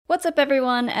What's up,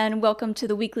 everyone, and welcome to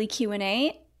the weekly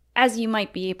Q&A. As you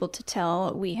might be able to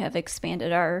tell, we have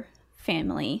expanded our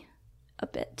family a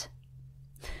bit.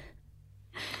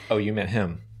 Oh, you meant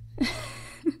him.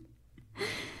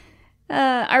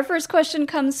 Our first question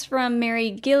comes from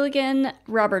Mary Gilligan,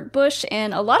 Robert Bush,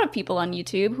 and a lot of people on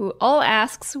YouTube who all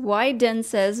asks why Den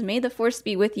says, "May the Force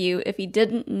be with you," if he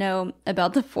didn't know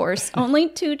about the Force only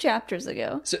 2 chapters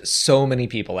ago. So many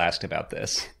people asked about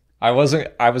this. I was going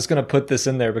to put this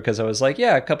in there because I was like,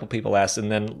 yeah, a couple people asked.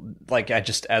 And then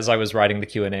as I was writing the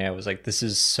Q&A, I was like, this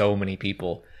is so many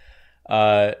people.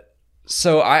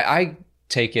 So I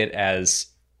take it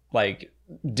as like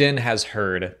Din has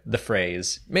heard the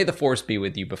phrase, "May the Force be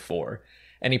with you" before.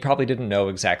 And he probably didn't know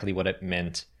exactly what it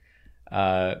meant.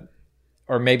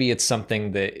 Or maybe it's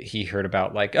something that he heard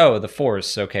about, like, oh, the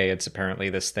Force, okay, it's apparently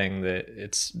this thing that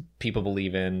it's people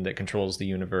believe in that controls the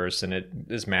universe and it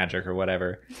is magic or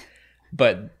whatever.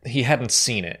 But he hadn't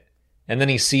seen it. And then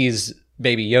he sees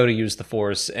Baby Yoda use the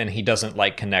Force and he doesn't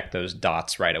like connect those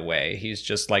dots right away. He's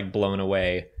just like blown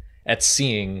away at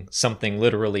seeing something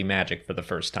literally magic for the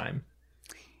first time.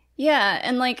 Yeah,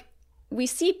 and like we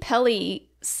see Peli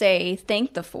say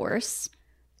 "thank the Force"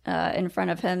 in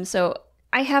front of him, so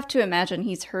I have to imagine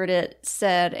he's heard it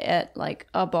said at like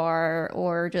a bar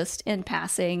or just in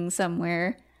passing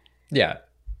somewhere. Yeah,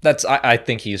 I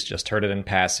think he's just heard it in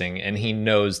passing, and he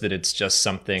knows that it's just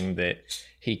something that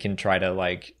he can try to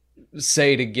like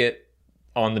say to get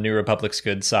on the New Republic's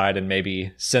good side and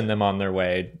maybe send them on their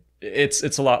way.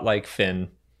 It's a lot like Finn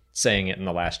saying it in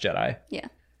The Last Jedi. Yeah,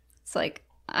 it's like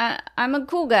I'm a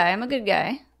cool guy. I'm a good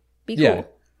guy. Be cool.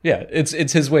 Yeah.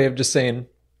 It's his way of just saying,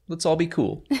 let's all be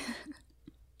cool.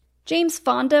 James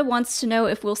Fonda wants to know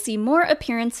if we'll see more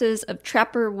appearances of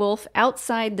Trapper Wolf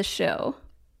outside the show.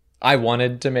 I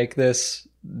wanted to make this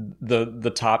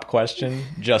the top question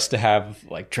just to have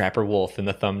like Trapper Wolf in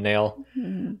the thumbnail.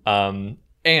 Mm-hmm.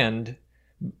 And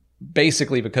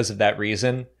basically because of that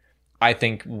reason, I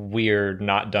think we're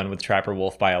not done with Trapper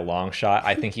Wolf by a long shot.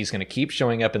 I think he's going to keep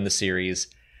showing up in the series.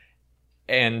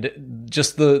 And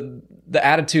just the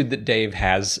attitude that Dave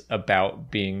has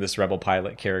about being this Rebel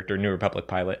pilot character, New Republic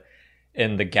pilot,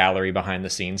 in the gallery behind the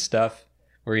scenes stuff,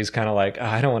 where he's kind of like, oh,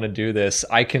 I don't want to do this.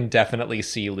 I can definitely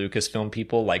see Lucasfilm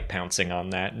people like pouncing on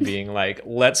that and being like,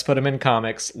 let's put him in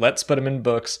comics. Let's put him in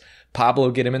books.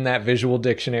 Pablo, get him in that visual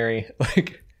dictionary.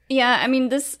 Like, yeah, I mean,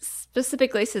 this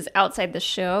specifically says outside the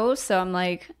show. So I'm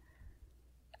like,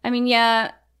 I mean,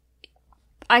 yeah,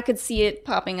 I could see it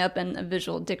popping up in a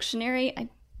visual dictionary.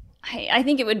 I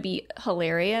think it would be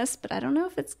hilarious, but I don't know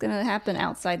if it's going to happen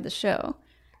outside the show.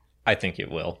 I think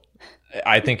it will.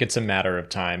 I think it's a matter of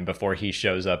time before he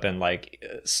shows up in like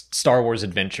Star Wars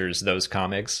Adventures, those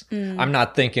comics. I'm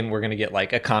not thinking we're going to get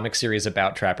like a comic series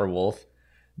about Trapper Wolf,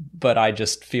 but I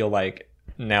just feel like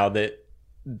now that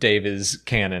Dave is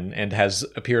canon and has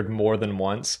appeared more than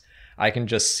once, I can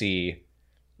just see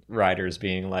writers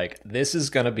being like, this is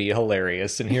going to be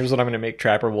hilarious, and here's what I'm going to make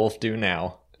Trapper Wolf do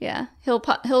now. Yeah,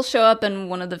 he'll show up in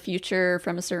one of the future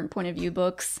From a Certain Point of View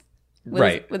books.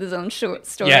 With his own short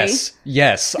story.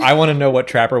 Yes. I want to know what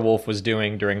Trapper Wolf was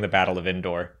doing during the Battle of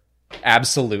Endor.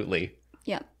 Absolutely.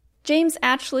 Yeah. James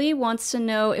Atchley wants to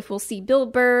know if we'll see Bill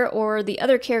Burr or the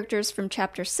other characters from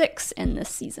Chapter 6 in this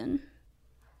season.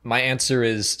 My answer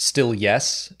is still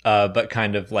yes, but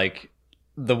kind of like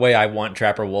the way I want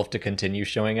Trapper Wolf to continue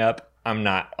showing up, I'm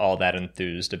not all that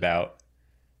enthused about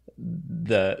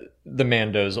the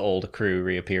Mando's old crew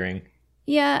reappearing.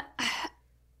 Yeah,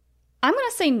 I'm going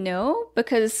to say no,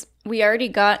 because we already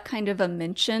got kind of a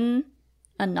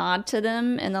nod to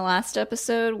them in the last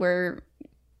episode where,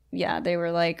 yeah, they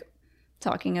were like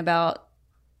talking about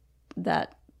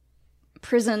that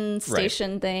prison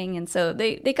station thing. And so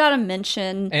they got a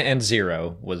mention. And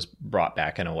Zero was brought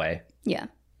back in a way. Yeah.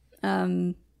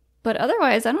 But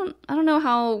otherwise, I don't know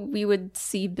how we would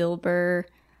see Bill Burr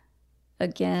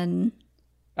again.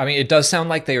 I mean, it does sound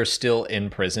like they are still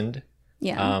imprisoned.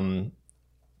 Yeah.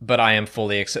 But I am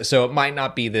fully so it might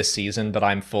not be this season, but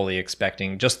I'm fully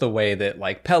expecting just the way that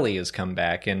like Peli has come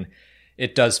back, and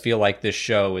it does feel like this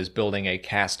show is building a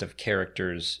cast of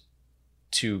characters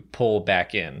to pull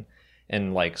back in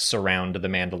and like surround the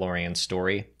Mandalorian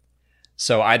story.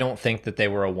 So I don't think that they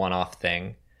were a one-off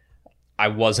thing. I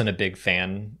wasn't a big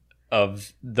fan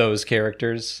of those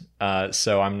characters,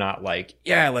 so I'm not like,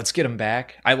 yeah, let's get them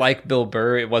back. I like Bill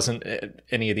Burr. It wasn't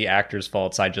any of the actors'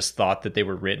 faults. I just thought that they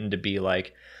were written to be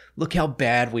like, look how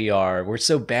bad we are. We're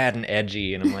so bad and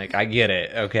edgy. And I'm like, I get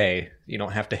it. Okay, you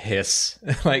don't have to hiss.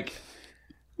 Like,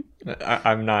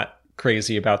 I'm not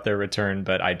crazy about their return,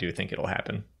 but I do think it'll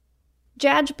happen.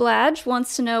 Jadge Bladge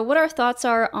wants to know what our thoughts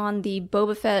are on the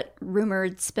Boba Fett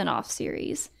rumored spinoff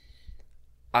series.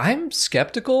 I'm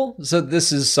skeptical. So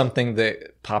this is something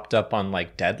that popped up on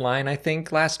like Deadline, I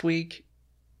think, last week.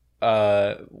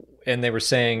 And they were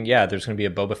saying, yeah, there's going to be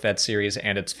a Boba Fett series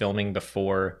and it's filming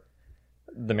before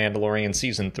The Mandalorian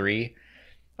Season 3.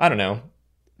 I don't know.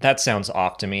 That sounds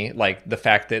off to me. Like the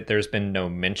fact that there's been no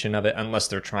mention of it, unless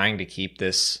they're trying to keep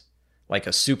this like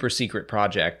a super secret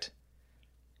project.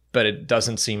 But it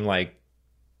doesn't seem like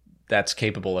that's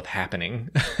capable of happening.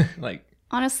 Like,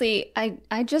 honestly,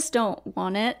 I just don't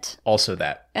want it. Also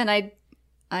that. And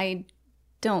I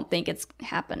don't think it's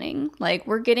happening. Like,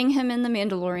 we're getting him in The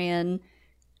Mandalorian.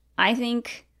 I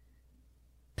think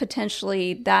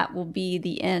potentially that will be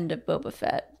the end of Boba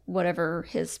Fett, whatever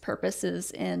his purpose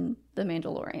is in The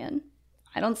Mandalorian.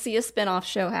 I don't see a spin-off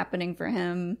show happening for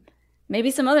him.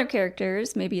 Maybe some other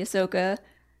characters, maybe Ahsoka,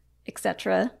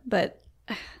 etc. But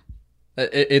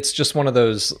it's just one of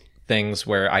those things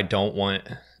where I don't want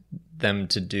them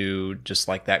to do just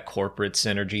like that corporate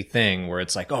synergy thing where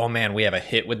it's like, oh man, we have a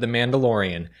hit with The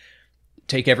Mandalorian.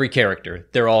 Take every character.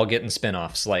 They're all getting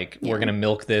spinoffs. Like, we're going to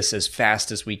milk this as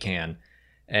fast as we can.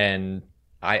 And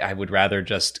I would rather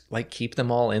just like keep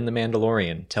them all in The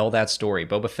Mandalorian. Tell that story.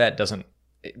 Boba Fett doesn't,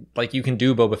 like, you can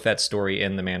do Boba Fett's story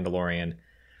in The Mandalorian.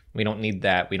 We don't need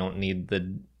that. We don't need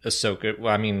the Ahsoka.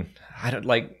 Well, I mean, I don't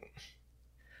like,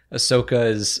 Ahsoka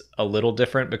is a little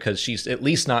different because she's at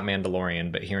least not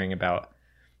Mandalorian, but hearing about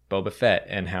Boba Fett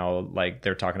and how like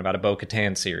they're talking about a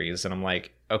Bo-Katan series, and I'm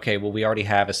like, okay, well, we already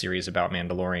have a series about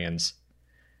Mandalorians.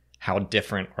 How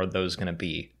different are those going to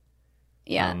be?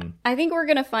 Yeah, I think we're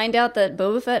going to find out that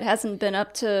Boba Fett hasn't been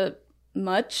up to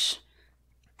much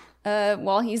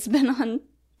while he's been on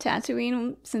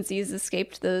Tatooine since he's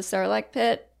escaped the Sarlacc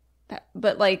pit.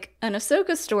 But like an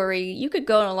Ahsoka story, you could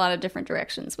go in a lot of different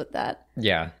directions with that.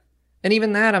 Yeah. And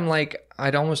even that, I'm like,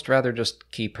 I'd almost rather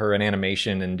just keep her in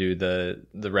animation and do the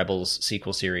Rebels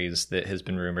sequel series that has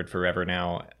been rumored forever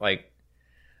now. Like,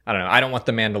 I don't know. I don't want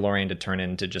The Mandalorian to turn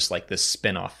into just like this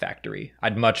spin-off factory.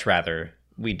 I'd much rather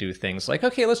we do things like,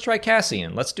 okay, let's try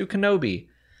Cassian. Let's do Kenobi.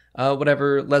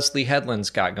 Whatever Leslie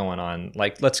Headland's got going on.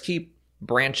 Like, let's keep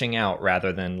branching out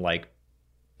rather than like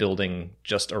building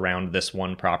just around this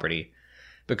one property.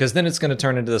 Because then it's going to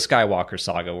turn into the Skywalker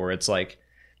saga where it's like,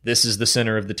 this is the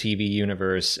center of the TV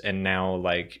universe, and now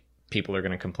like people are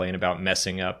going to complain about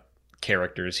messing up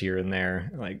characters here and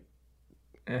there. Like,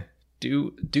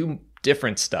 do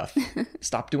different stuff.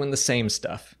 Stop doing the same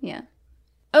stuff. Yeah.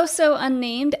 Oh, so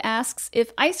Unnamed asks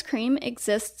if ice cream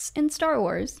exists in Star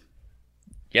Wars.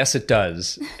 Yes, it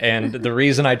does. And the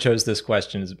reason I chose this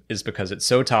question is because it's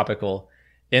so topical.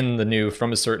 In the new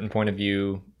From a Certain Point of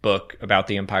View book about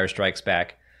The Empire Strikes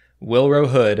Back, Willrow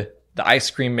Hood, the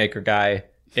ice cream maker guy,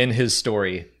 in his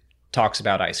story, talks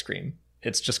about ice cream.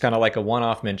 It's just kind of like a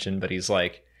one-off mention, but he's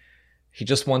like, he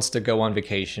just wants to go on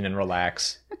vacation and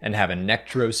relax and have a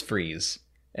Nectros freeze.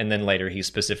 And then later he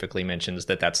specifically mentions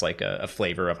that that's like a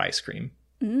flavor of ice cream.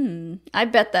 I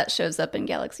bet that shows up in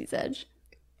Galaxy's Edge.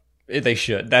 They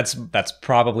should. That's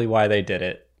probably why they did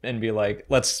it. And be like,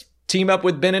 let's team up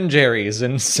with Ben and Jerry's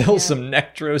and sell some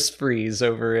Nectros freeze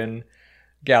over in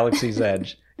Galaxy's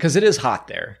Edge. Because it is hot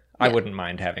there. I wouldn't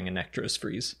mind having a Nectros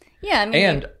freeze. Yeah, I mean,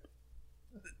 and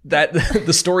that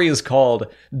the story is called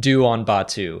Dew on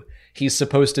Batuu. He's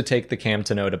supposed to take the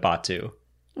Camtano to Batuu.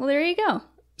 Well, there you go.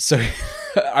 So,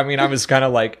 I mean, I was kind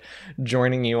of like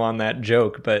joining you on that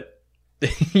joke, but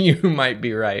you might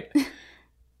be right.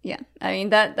 Yeah, I mean,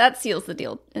 that seals the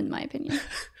deal, in my opinion.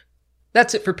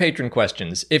 That's it for patron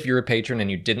questions. If you're a patron and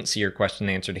you didn't see your question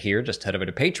answered here, just head over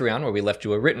to Patreon where we left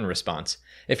you a written response.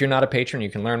 If you're not a patron, you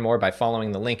can learn more by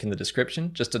following the link in the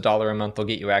description. Just $1 a month will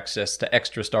get you access to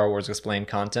extra Star Wars Explained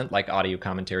content like audio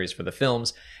commentaries for the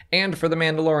films and for The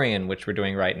Mandalorian, which we're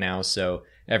doing right now. So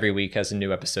every week as a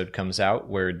new episode comes out,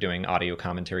 we're doing audio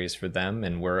commentaries for them,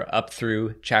 and we're up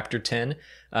through Chapter 10.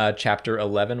 Chapter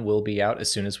 11 will be out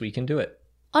as soon as we can do it.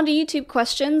 On to YouTube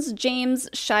questions, James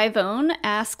Shivone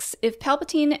asks if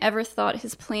Palpatine ever thought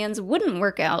his plans wouldn't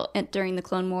work out during the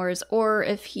Clone Wars, or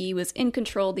if he was in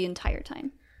control the entire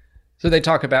time. So they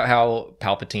talk about how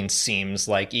Palpatine seems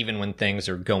like even when things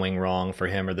are going wrong for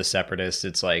him or the Separatists,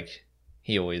 it's like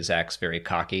he always acts very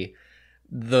cocky.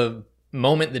 The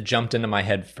moment that jumped into my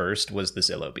head first was the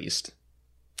Zillo Beast.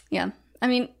 Yeah. I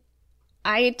mean,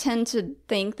 I tend to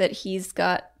think that he's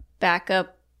got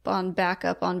backup on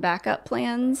backup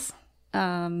plans.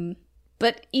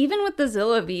 But even with the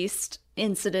Zillo Beast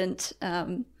incident,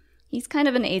 he's kind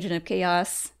of an agent of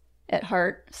chaos at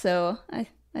heart. So I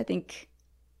think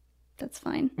that's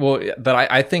fine. Well, but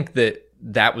I think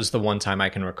that was the one time I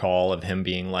can recall of him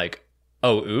being like,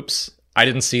 oh, oops, I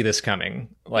didn't see this coming.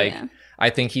 Like, Yeah. I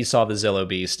think he saw the Zillo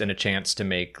Beast and a chance to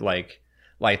make, like,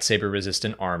 lightsaber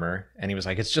resistant armor. And he was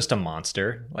like, it's just a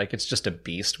monster. Like, it's just a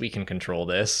beast. We can control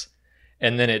this.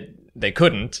 And then they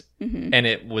couldn't. Mm-hmm. And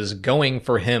it was going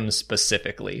for him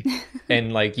specifically.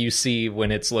 And, like, you see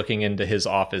when it's looking into his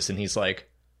office and he's like,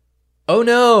 oh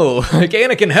no, like,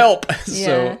 Anakin, help. Yeah.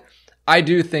 So I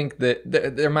do think that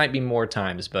there might be more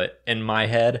times, but in my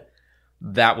head,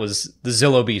 that was the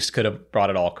Zillo Beast could have brought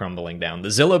it all crumbling down. The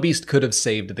Zillo Beast could have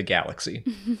saved the galaxy.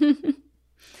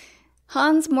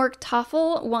 Hans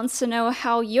Morgtoffel wants to know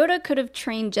how Yoda could have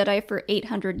trained Jedi for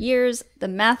 800 years. The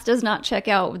math does not check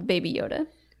out with Baby Yoda.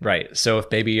 Right. So if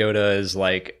Baby Yoda is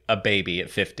like a baby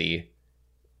at 50,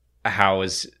 how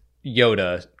is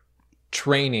Yoda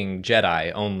training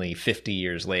Jedi only 50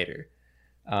 years later?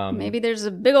 Maybe there's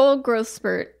a big old growth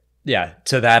spurt. Yeah.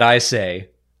 To that I say,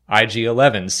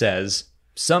 IG-11 says,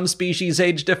 some species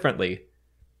age differently.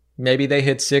 Maybe they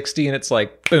hit 60 and it's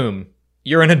like, boom,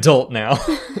 you're an adult now.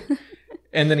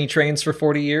 And then he trains for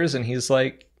 40 years and he's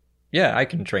like, yeah, I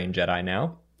can train Jedi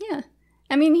now. Yeah.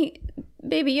 I mean,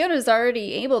 Baby Yoda's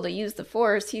already able to use the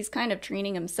Force. He's kind of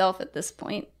training himself at this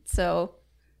point. So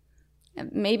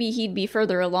maybe he'd be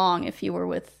further along if he were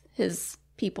with his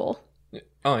people.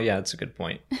 Oh, yeah, that's a good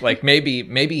point. Like,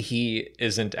 maybe he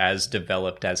isn't as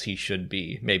developed as he should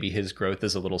be. Maybe his growth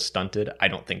is a little stunted. I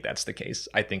don't think that's the case.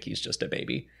 I think he's just a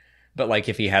baby. But, like,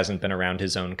 if he hasn't been around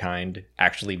his own kind,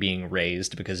 actually being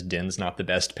raised, because Din's not the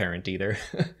best parent either.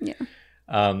 Yeah.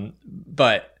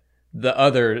 But the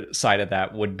other side of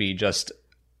that would be just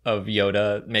of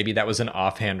Yoda. Maybe that was an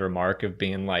offhand remark of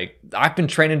being like, I've been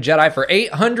training Jedi for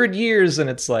 800 years. And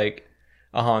it's like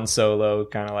a Han Solo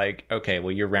kind of like, okay,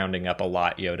 well, you're rounding up a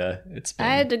lot, Yoda. It's been...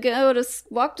 I had to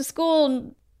walk to school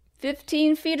in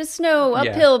 15 feet of snow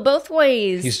uphill both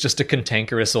ways. He's just a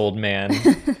cantankerous old man.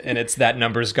 And it's that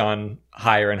number's gone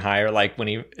higher and higher. Like when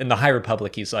he, in the High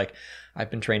Republic, he's like, I've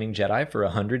been training Jedi for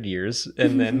 100 years.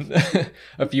 And then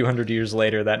a few hundred years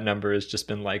later, that number has just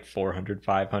been like 400,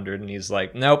 500. And he's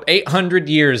like, nope, 800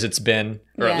 years it's been.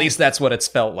 Or at least that's what it's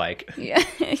felt like. Yeah,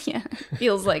 yeah.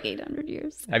 Feels like 800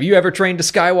 years. Have you ever trained a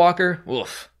Skywalker?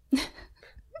 Oof.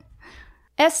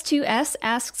 S2S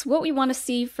asks what we want to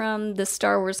see from the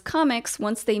Star Wars comics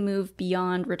once they move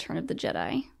beyond Return of the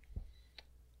Jedi.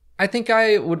 I think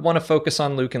I would want to focus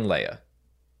on Luke and Leia.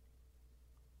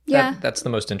 Yeah. That's the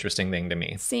most interesting thing to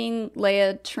me. Seeing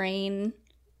Leia train,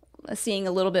 seeing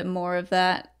a little bit more of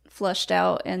that fleshed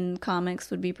out in comics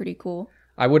would be pretty cool.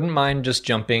 I wouldn't mind just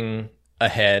jumping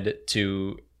ahead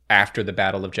to after the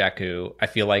Battle of Jakku. I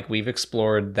feel like we've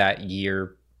explored that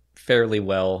year fairly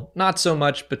well. Not so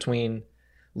much between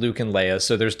Luke and Leia,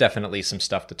 so there's definitely some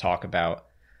stuff to talk about.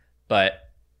 But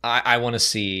I want to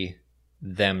see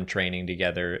them training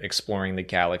together, exploring the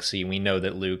galaxy. We know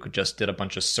that Luke just did a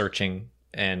bunch of searching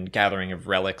and gathering of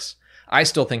relics. I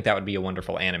still think that would be a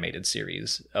wonderful animated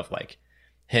series of like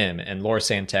him and Lor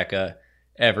San Tekka.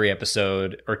 Every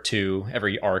episode or two,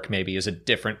 every arc maybe is a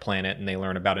different planet and they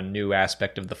learn about a new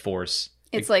aspect of the Force.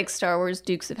 It's like Star Wars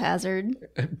Dukes of Hazzard.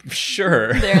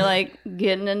 Sure. They're like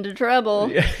getting into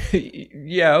trouble.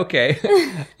 Yeah, okay.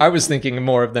 I was thinking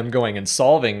more of them going and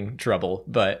solving trouble,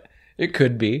 but it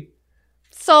could be.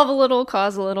 Solve a little,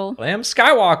 cause a little. Them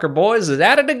Skywalker boys is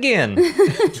at it again.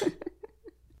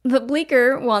 The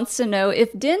Bleaker wants to know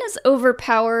if Din is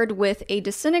overpowered with a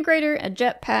disintegrator, a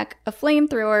jetpack, a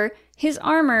flamethrower, his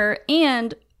armor,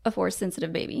 and a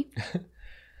Force-sensitive baby.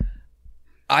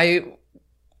 I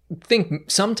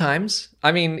think sometimes.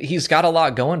 I mean, he's got a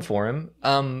lot going for him,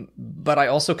 but I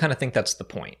also kind of think that's the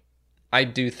point. I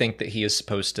do think that he is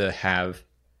supposed to have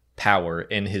power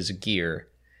in his gear,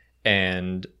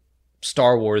 and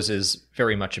Star Wars is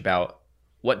very much about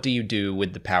what do you do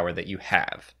with the power that you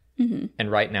have. Mm-hmm. And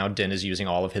right now, Din is using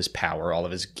all of his power, all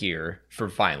of his gear for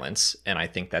violence, and I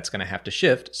think that's going to have to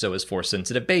shift so his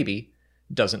Force-sensitive baby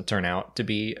doesn't turn out to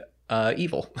be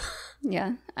evil.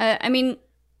 Yeah. I mean,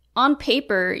 on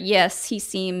paper, yes, he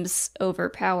seems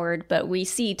overpowered, but we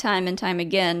see time and time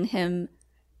again him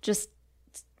just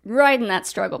riding that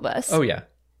struggle bus. Oh, yeah.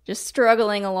 Just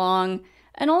struggling along.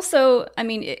 And also, I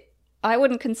mean, I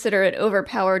wouldn't consider it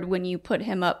overpowered when you put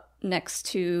him up next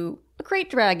to a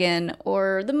Great Dragon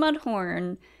or the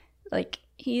Mudhorn. Like,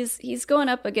 he's going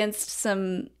up against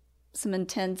some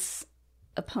intense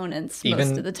opponents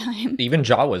most of the time. Even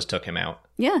Jawas took him out.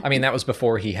 Yeah. I mean, that was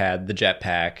before he had the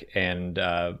jetpack and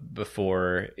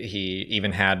before he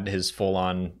even had his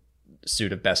full-on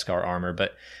suit of Beskar armor.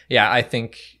 But yeah, I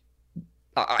think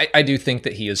I do think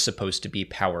that he is supposed to be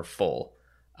powerful,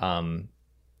 and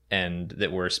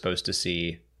that we're supposed to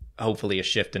see hopefully a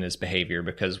shift in his behavior,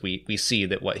 because we see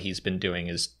that what he's been doing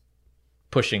is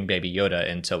pushing Baby Yoda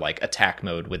into like attack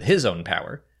mode with his own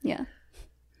power. Yeah.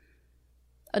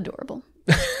 Adorable.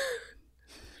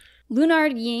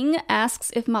 Lunard Ying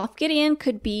asks if Moff Gideon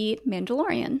could be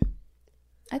Mandalorian.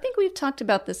 I think we've talked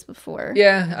about this before.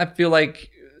 Yeah, I feel like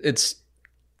it's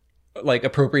like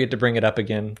appropriate to bring it up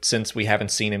again since we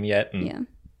haven't seen him yet. And Yeah.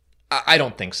 I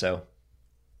don't think so.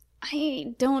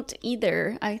 I don't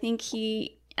either. I think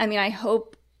I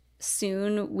hope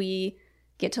soon we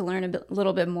get to learn a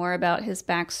little bit more about his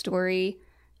backstory.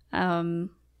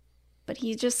 But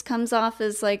he just comes off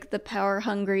as like the power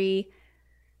hungry,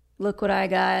 look what I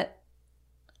got,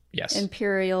 Yes.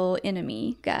 Imperial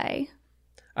enemy guy.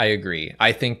 I agree.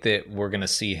 I think that we're going to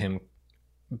see him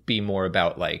be more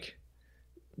about like,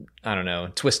 I don't know,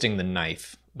 twisting the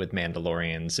knife with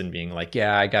Mandalorians and being like,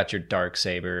 yeah, I got your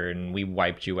Darksaber and we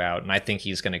wiped you out. And I think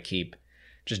he's going to keep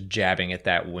just jabbing at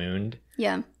that wound.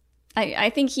 Yeah. I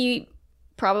think he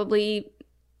probably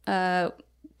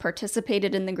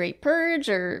participated in the Great Purge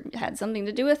or had something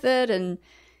to do with it and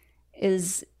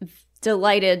is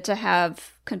delighted to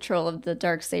have control of the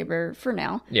Darksaber for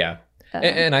now. Yeah.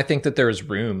 And I think that there's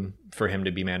room for him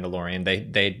to be Mandalorian.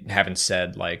 They haven't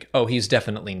said like, oh, he's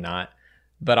definitely not.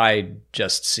 But I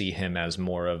just see him as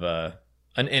more of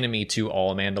an enemy to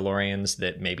all Mandalorians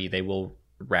that maybe they will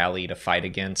rally to fight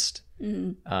against.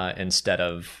 Instead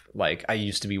of like, I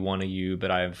used to be one of you, but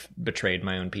I've betrayed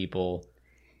my own people.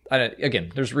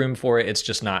 Again, there's room for it. It's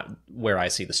just not where I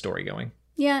see the story going.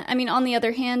 Yeah, I mean, on the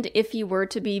other hand, if you were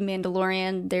to be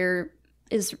Mandalorian, there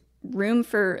is room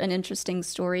for an interesting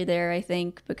story there, I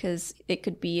think, because it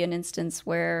could be an instance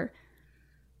where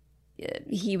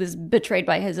he was betrayed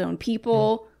by his own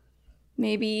people,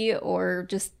 maybe, or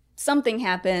just something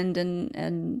happened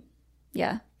and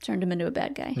yeah, turned him into a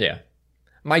bad guy. Yeah.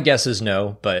 My guess is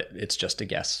no, but it's just a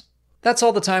guess. That's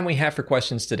all the time we have for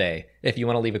questions today. If you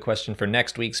want to leave a question for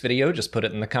next week's video, just put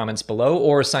it in the comments below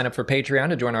or sign up for Patreon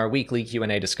to join our weekly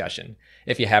Q&A discussion.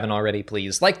 If you haven't already,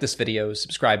 please like this video,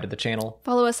 subscribe to the channel.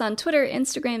 Follow us on Twitter,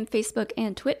 Instagram, Facebook,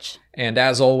 and Twitch. And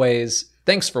as always,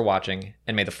 thanks for watching,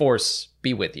 and may the Force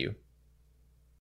be with you.